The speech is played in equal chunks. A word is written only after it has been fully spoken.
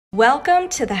Welcome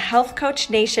to the Health Coach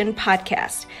Nation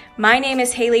podcast. My name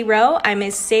is Haley Rowe. I'm a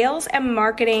sales and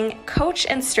marketing coach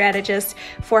and strategist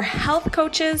for health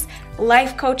coaches,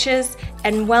 life coaches,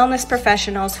 and wellness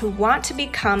professionals who want to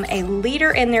become a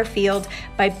leader in their field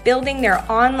by building their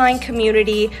online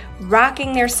community,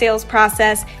 rocking their sales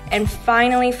process, and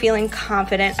finally feeling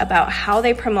confident about how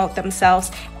they promote themselves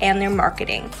and their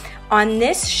marketing. On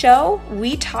this show,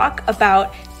 we talk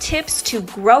about tips to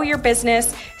grow your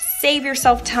business, save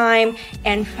yourself time,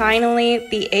 and finally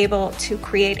be able to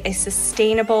create a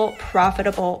sustainable,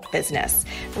 profitable business.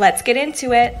 Let's get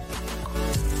into it.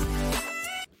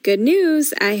 Good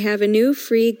news, I have a new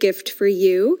free gift for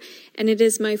you, and it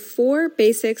is my 4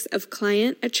 Basics of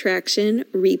Client Attraction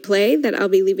replay that I'll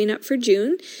be leaving up for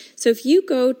June. So if you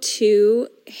go to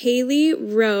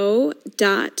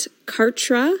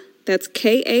haleyrowe.kartra, that's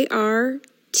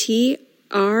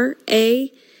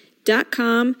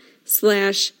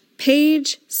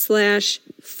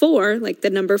KARTRA.com/page/4, like the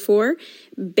number 4,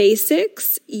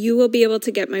 basics, you will be able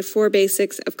to get my 4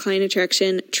 Basics of Client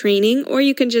Attraction training, or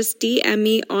you can just DM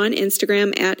me on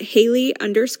Instagram at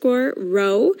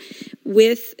Haley_Rowe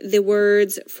with the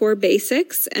words 4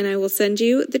 Basics, and I will send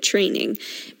you the training.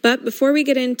 But before we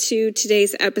get into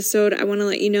today's episode, I want to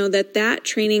let you know that that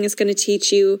training is going to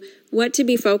teach you what to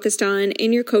be focused on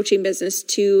in your coaching business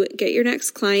to get your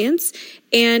next clients.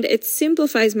 And it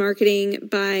simplifies marketing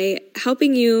by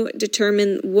helping you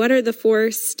determine what are the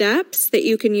 4 steps that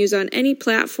you can use on any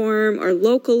platform or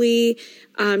locally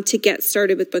to get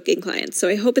started with booking clients. So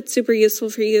I hope it's super useful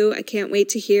for you. I can't wait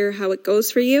to hear how it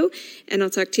goes for you, and I'll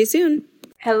talk to you soon.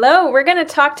 Hello, we're going to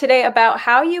talk today about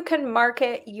how you can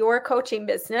market your coaching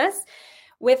business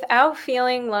without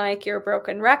feeling like you're a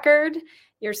broken record,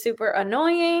 you're super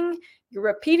annoying, you're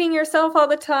repeating yourself all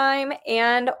the time,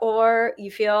 or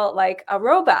you feel like a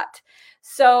robot.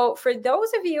 So for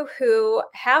those of you who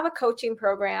have a coaching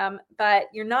program, but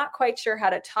you're not quite sure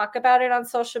how to talk about it on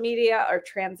social media or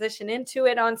transition into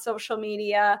it on social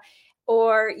media,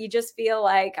 or you just feel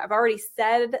like I've already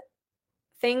said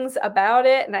things about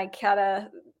it and I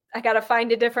gotta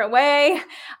find a different way,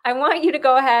 I want you to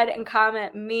go ahead and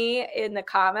comment me in the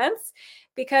comments,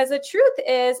 because the truth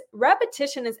is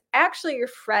repetition is actually your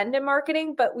friend in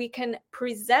marketing, but we can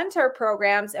present our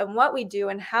programs and what we do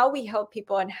and how we help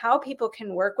people and how people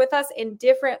can work with us in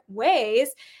different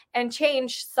ways and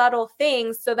change subtle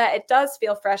things so that it does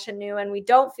feel fresh and new and we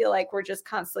don't feel like we're just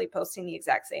constantly posting the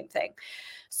exact same thing.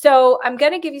 So I'm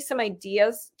going to give you some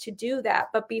ideas to do that.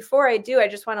 But before I do, I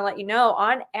just want to let you know,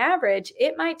 on average,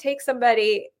 it might take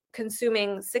somebody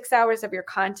consuming 6 hours of your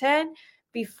content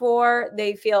before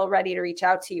they feel ready to reach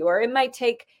out to you. Or it might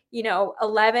take,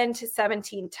 11 to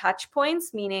 17 touch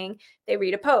points, meaning they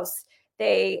read a post,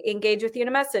 they engage with you in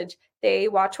a message, they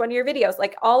watch one of your videos.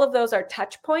 Like all of those are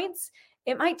touch points.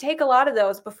 It might take a lot of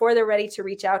those before they're ready to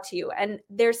reach out to you. And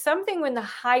there's something in the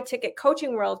high ticket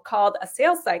coaching world called a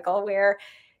sales cycle where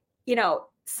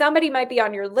somebody might be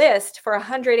on your list for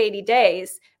 180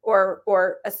 days or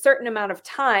a certain amount of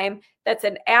time that's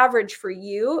an average for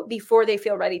you before they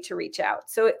feel ready to reach out.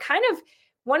 So it kind of,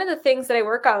 one of the things that I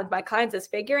work on with my clients is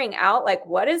figuring out like,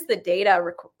 what is the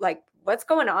data, like what's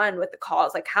going on with the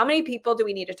calls? Like how many people do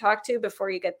we need to talk to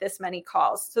before you get this many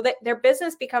calls so that their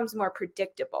business becomes more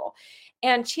predictable?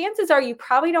 And chances are you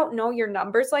probably don't know your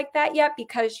numbers like that yet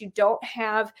because you don't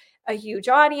have a huge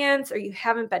audience or you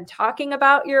haven't been talking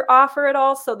about your offer at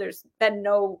all. So there's been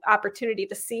no opportunity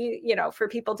to see, for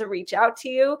people to reach out to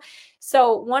you.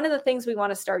 So one of the things we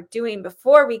want to start doing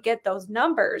before we get those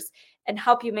numbers and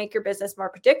help you make your business more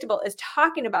predictable is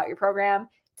talking about your program,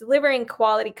 delivering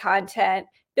quality content,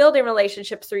 building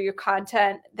relationships through your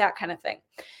content, that kind of thing.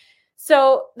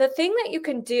 So the thing that you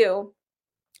can do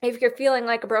if you're feeling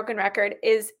like a broken record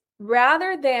is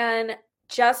rather than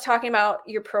just talking about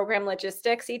your program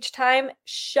logistics each time,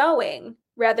 showing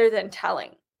rather than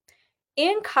telling.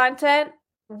 In content,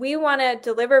 we want to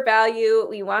deliver value.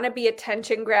 We want to be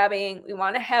attention grabbing. We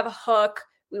want to have a hook.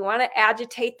 We want to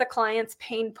agitate the client's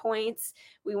pain points.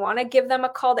 We want to give them a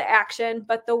call to action.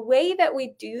 But the way that we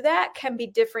do that can be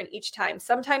different each time.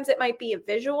 Sometimes it might be a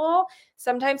visual.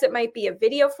 Sometimes it might be a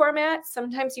video format.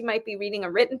 Sometimes you might be reading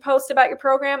a written post about your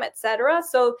program, etc.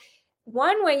 So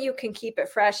one way you can keep it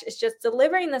fresh is just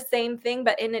delivering the same thing,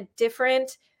 but in a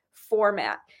different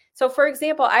format. So for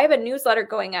example, I have a newsletter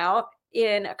going out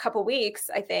in a couple weeks,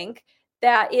 I think,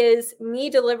 that is me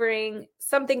delivering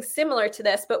something similar to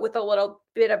this, but with a little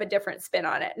bit of a different spin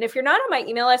on it. And if you're not on my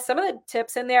email list, some of the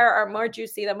tips in there are more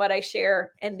juicy than what I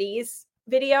share in these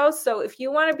videos. So if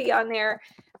you want to be on there,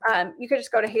 you could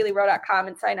just go to haleyrowe.com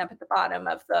and sign up at the bottom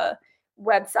of the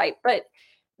website. But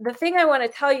the thing I want to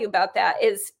tell you about that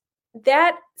is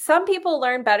that some people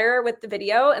learn better with the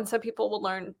video and some people will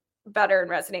learn better and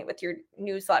resonate with your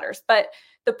newsletters. But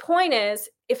the point is,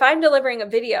 if I'm delivering a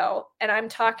video and I'm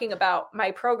talking about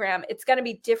my program, it's going to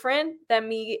be different than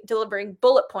me delivering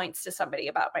bullet points to somebody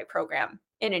about my program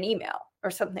in an email or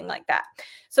something like that.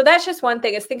 So that's just one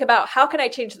thing, is think about how can I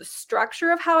change the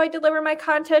structure of how I deliver my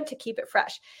content to keep it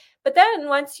fresh. But then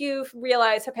once you've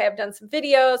realized, okay, I've done some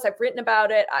videos, I've written about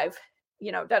it, I've,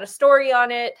 done a story on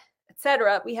it,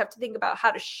 etc., we have to think about how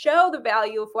to show the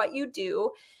value of what you do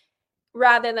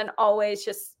rather than always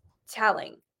just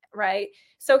telling, right?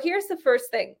 So here's the first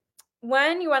thing.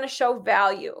 When you want to show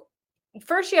value,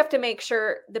 first you have to make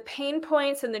sure the pain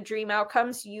points and the dream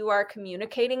outcomes you are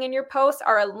communicating in your posts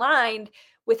are aligned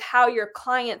with how your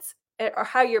clients or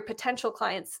how your potential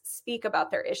clients speak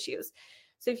about their issues.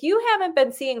 So if you haven't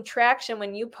been seeing traction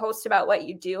when you post about what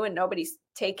you do and nobody's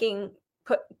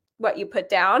what you put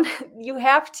down, you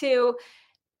have to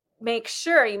make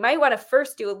sure, you might want to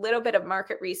first do a little bit of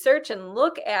market research and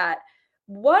look at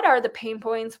what are the pain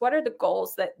points, what are the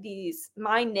goals that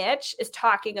my niche is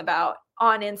talking about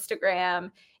on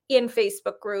Instagram, in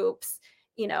Facebook groups,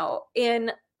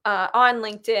 on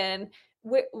LinkedIn.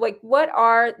 What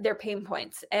are their pain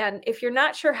points? And if you're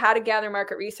not sure how to gather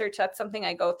market research, that's something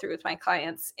I go through with my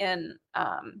clients in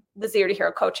the Zero to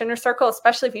Hero Coach Inner Circle,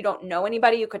 especially if you don't know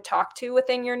anybody you could talk to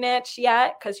within your niche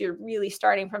yet, because you're really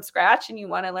starting from scratch and you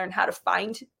want to learn how to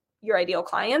find your ideal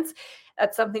clients.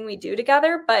 That's something we do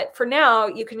together. But for now,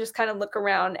 you can just kind of look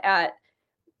around at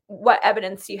what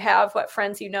evidence you have, what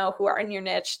friends you know who are in your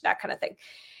niche, that kind of thing.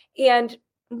 And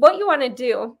what you want to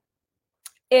do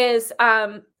is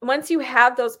once you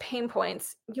have those pain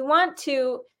points, you want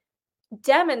to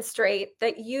demonstrate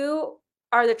that you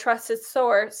are the trusted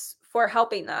source for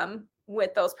helping them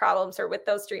with those problems or with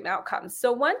those dream outcomes.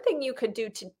 So one thing you could do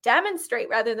to demonstrate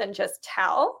rather than just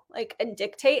tell, and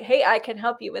dictate, hey, I can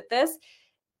help you with this,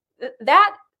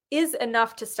 that is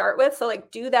enough to start with. So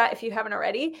do that if you haven't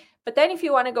already. But then if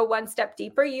you want to go one step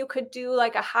deeper, you could do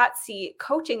a hot seat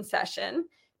coaching session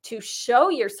to show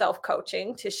yourself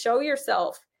coaching, to show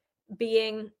yourself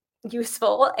being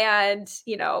useful and,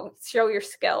 show your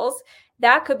skills.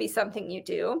 That could be something you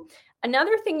do.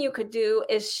 Another thing you could do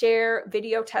is share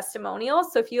video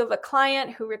testimonials. So if you have a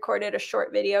client who recorded a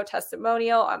short video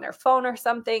testimonial on their phone or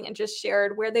something and just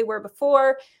shared where they were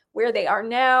before, where they are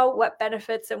now, what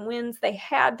benefits and wins they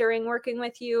had during working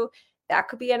with you, that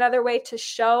could be another way to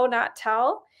show, not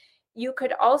tell. You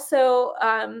could also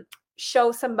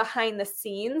show some behind the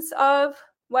scenes of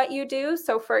what you do.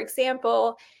 So for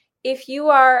example, if you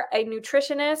are a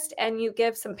nutritionist and you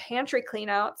give some pantry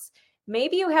cleanouts,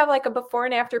 maybe you have a before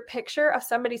and after picture of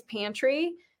somebody's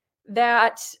pantry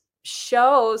that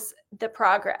shows the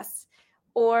progress.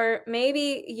 Or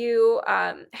maybe you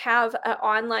have an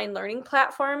online learning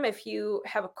platform. If you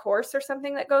have a course or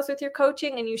something that goes with your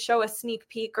coaching and you show a sneak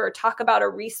peek or talk about a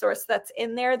resource that's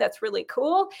in there that's really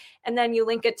cool, and then you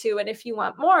link it to, and if you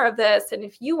want more of this, and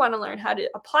if you want to learn how to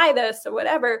apply this or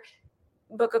whatever,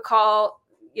 book a call,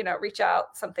 reach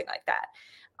out, something like that.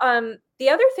 The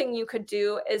other thing you could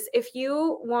do is if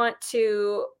you want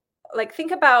to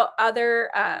think about other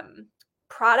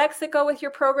products that go with your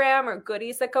program or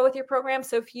goodies that go with your program.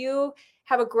 So if you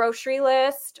have a grocery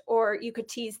list, or you could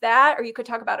tease that, or you could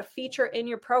talk about a feature in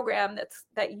your program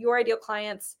that your ideal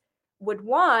clients would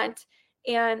want,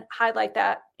 and highlight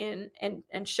that and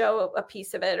show a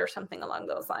piece of it or something along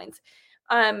those lines.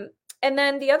 And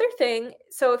then the other thing,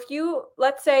 so if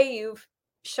let's say you've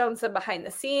shown some behind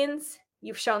the scenes,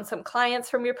 you've shown some clients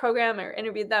from your program or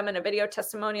interviewed them in a video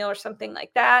testimonial or something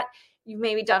like that. You've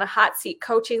maybe done a hot seat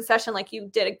coaching session, you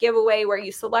did a giveaway where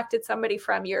you selected somebody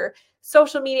from your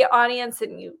social media audience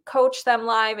and you coached them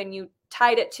live and you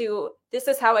tied it to, this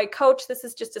is how I coach. This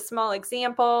is just a small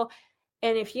example.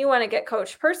 And if you want to get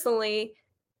coached personally,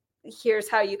 here's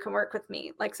how you can work with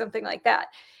me, something like that.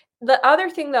 The other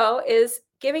thing though is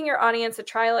giving your audience a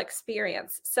trial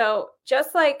experience. So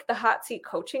just like the hot seat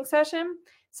coaching session,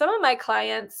 some of my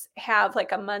clients have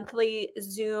a monthly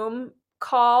Zoom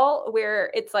call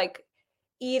where it's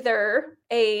either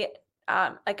a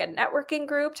networking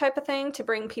group type of thing to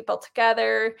bring people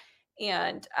together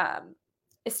and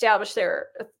establish their,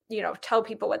 tell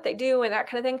people what they do and that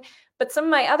kind of thing. But some of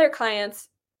my other clients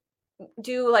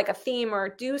do a theme or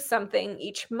do something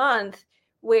each month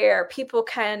where people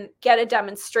can get a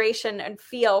demonstration and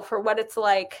feel for what it's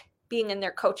like being in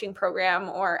their coaching program,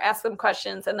 or ask them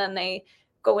questions and then they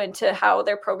go into how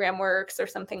their program works or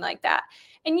something like that.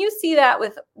 And you see that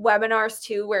with webinars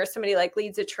too, where somebody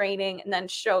leads a training and then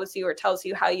shows you or tells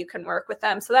you how you can work with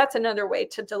them. So that's another way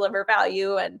to deliver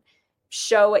value and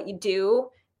show what you do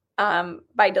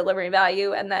by delivering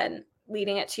value, and then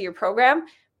leading it to your program.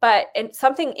 But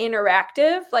something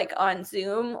interactive like on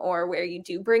Zoom, or where you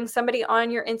do bring somebody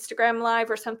on your Instagram Live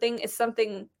or something, is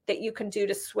something that you can do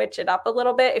to switch it up a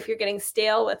little bit if you're getting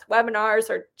stale with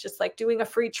webinars, or just like doing a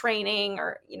free training,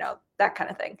 or, that kind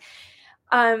of thing.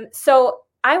 So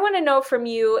I want to know from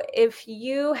you if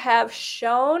you have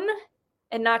shown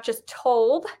and not just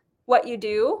told what you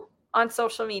do on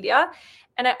social media.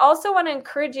 And I also want to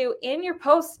encourage you, in your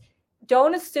posts,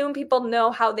 don't assume people know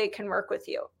how they can work with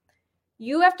you.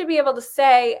 You have to be able to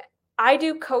say, I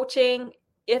do coaching,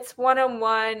 it's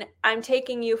one-on-one, I'm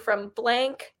taking you from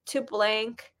blank to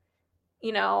blank.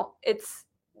 It's,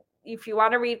 if you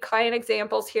want to read client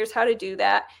examples, here's how to do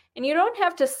that. And you don't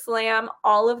have to slam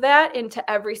all of that into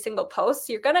every single post.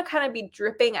 You're going to kind of be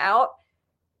dripping out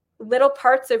little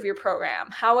parts of your program,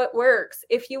 how it works.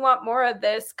 If you want more of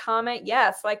this, comment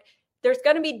yes. Like, there's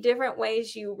going to be different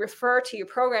ways you refer to your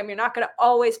program. You're not going to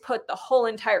always put the whole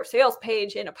entire sales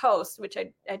page in a post, which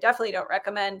I definitely don't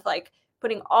recommend, like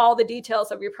putting all the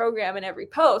details of your program in every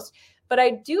post. But I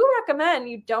do recommend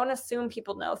you don't assume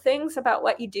people know things about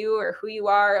what you do or who you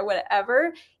are or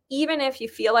whatever, even if you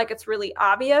feel like it's really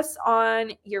obvious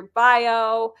on your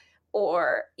bio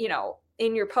or,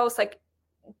 in your post. Like,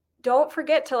 don't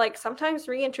forget to sometimes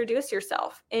reintroduce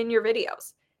yourself in your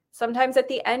videos. Sometimes at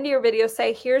the end of your video,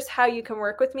 say, here's how you can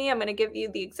work with me. I'm going to give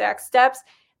you the exact steps.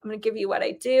 I'm going to give you what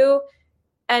I do.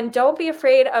 And don't be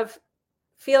afraid of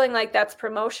feeling like that's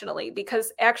promotionally,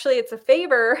 because actually it's a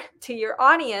favor to your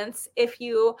audience if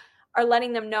you are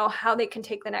letting them know how they can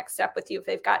take the next step with you if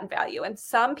they've gotten value. And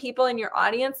some people in your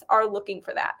audience are looking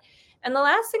for that. And the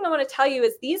last thing I want to tell you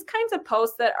is these kinds of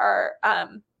posts that are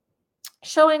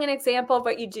showing an example of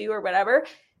what you do or whatever,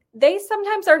 they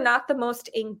sometimes are not the most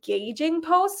engaging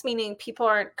posts, meaning people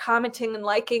aren't commenting and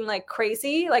liking like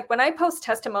crazy. Like when I post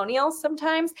testimonials,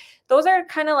 sometimes those are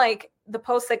kind of like the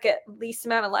posts that get least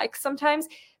amount of likes sometimes,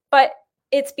 but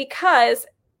it's because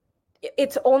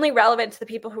it's only relevant to the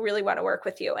people who really want to work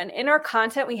with you. And in our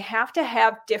content, we have to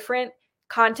have different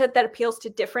content that appeals to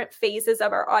different phases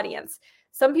of our audience.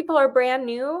 Some people are brand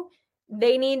new.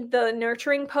 They need the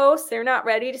nurturing posts. They're not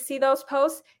ready to see those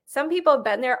posts. Some people have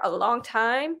been there a long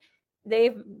time.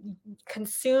 They've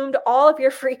consumed all of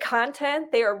your free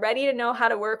content. They are ready to know how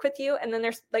to work with you. And then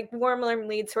there's like warm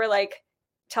leads who are like,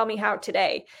 tell me how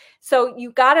today. So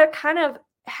you got to kind of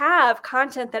have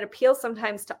content that appeals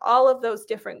sometimes to all of those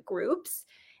different groups.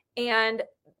 And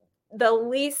the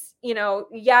least, you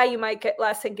might get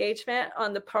less engagement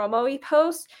on the promo-y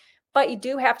posts, but you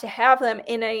do have to have them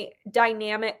in a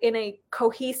dynamic, in a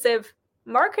cohesive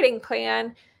marketing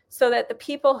plan so that the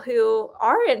people who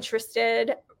are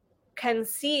interested can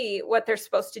see what they're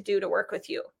supposed to do to work with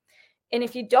you. And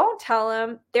if you don't tell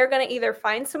them, they're going to either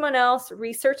find someone else,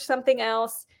 research something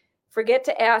else, forget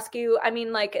to ask you. I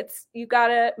mean, you got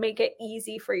to make it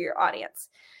easy for your audience.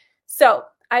 So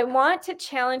I want to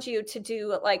challenge you to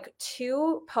do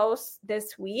 2 posts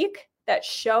this week that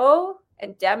show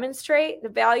and demonstrate the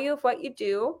value of what you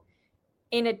do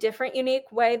in a different, unique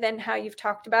way than how you've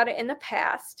talked about it in the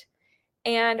past,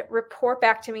 and report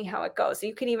back to me how it goes.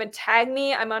 You can even tag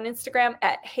me. I'm on Instagram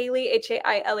at Hailey,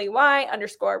 HAILEY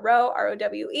 _Rowe,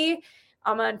 ROWE.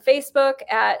 I'm on Facebook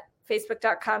at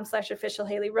facebook.com/official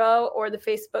Hailey Rowe, or the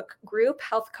Facebook group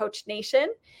Health Coach Nation.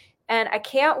 And I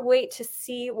can't wait to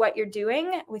see what you're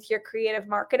doing with your creative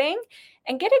marketing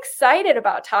and get excited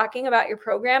about talking about your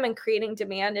program and creating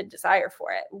demand and desire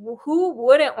for it. Who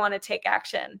wouldn't want to take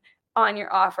action on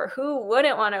your offer? Who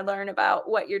wouldn't want to learn about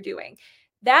what you're doing?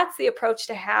 That's the approach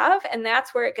to have. And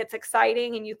that's where it gets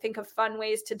exciting and you think of fun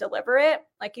ways to deliver it.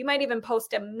 Like you might even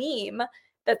post a meme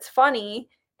that's funny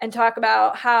and talk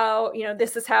about how,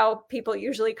 this is how people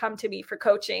usually come to me for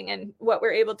coaching, and what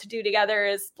we're able to do together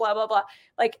is blah, blah, blah.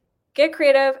 Like, get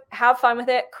creative, have fun with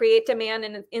it, create demand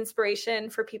and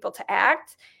inspiration for people to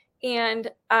act,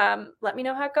 and let me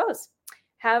know how it goes.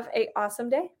 Have an awesome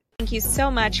day. Thank you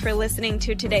so much for listening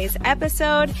to today's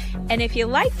episode. And if you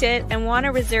liked it and want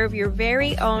to reserve your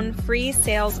very own free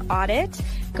sales audit,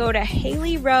 go to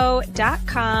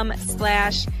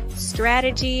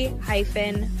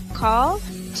haileyrowe.com/strategy-call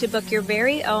to book your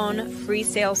very own free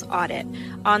sales audit.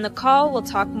 On the call, we'll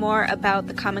talk more about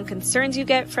the common concerns you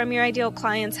get from your ideal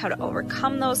clients, how to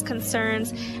overcome those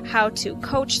concerns, how to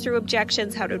coach through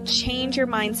objections, how to change your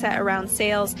mindset around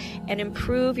sales, and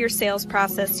improve your sales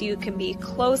process so you can be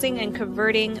closing and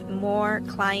converting more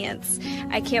clients.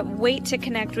 I can't wait to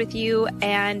connect with you,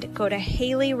 and go to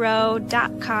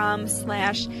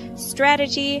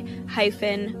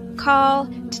haileyrowe.com/strategy-call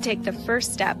to take the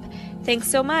first step.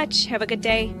 Thanks so much. Have a good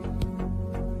day.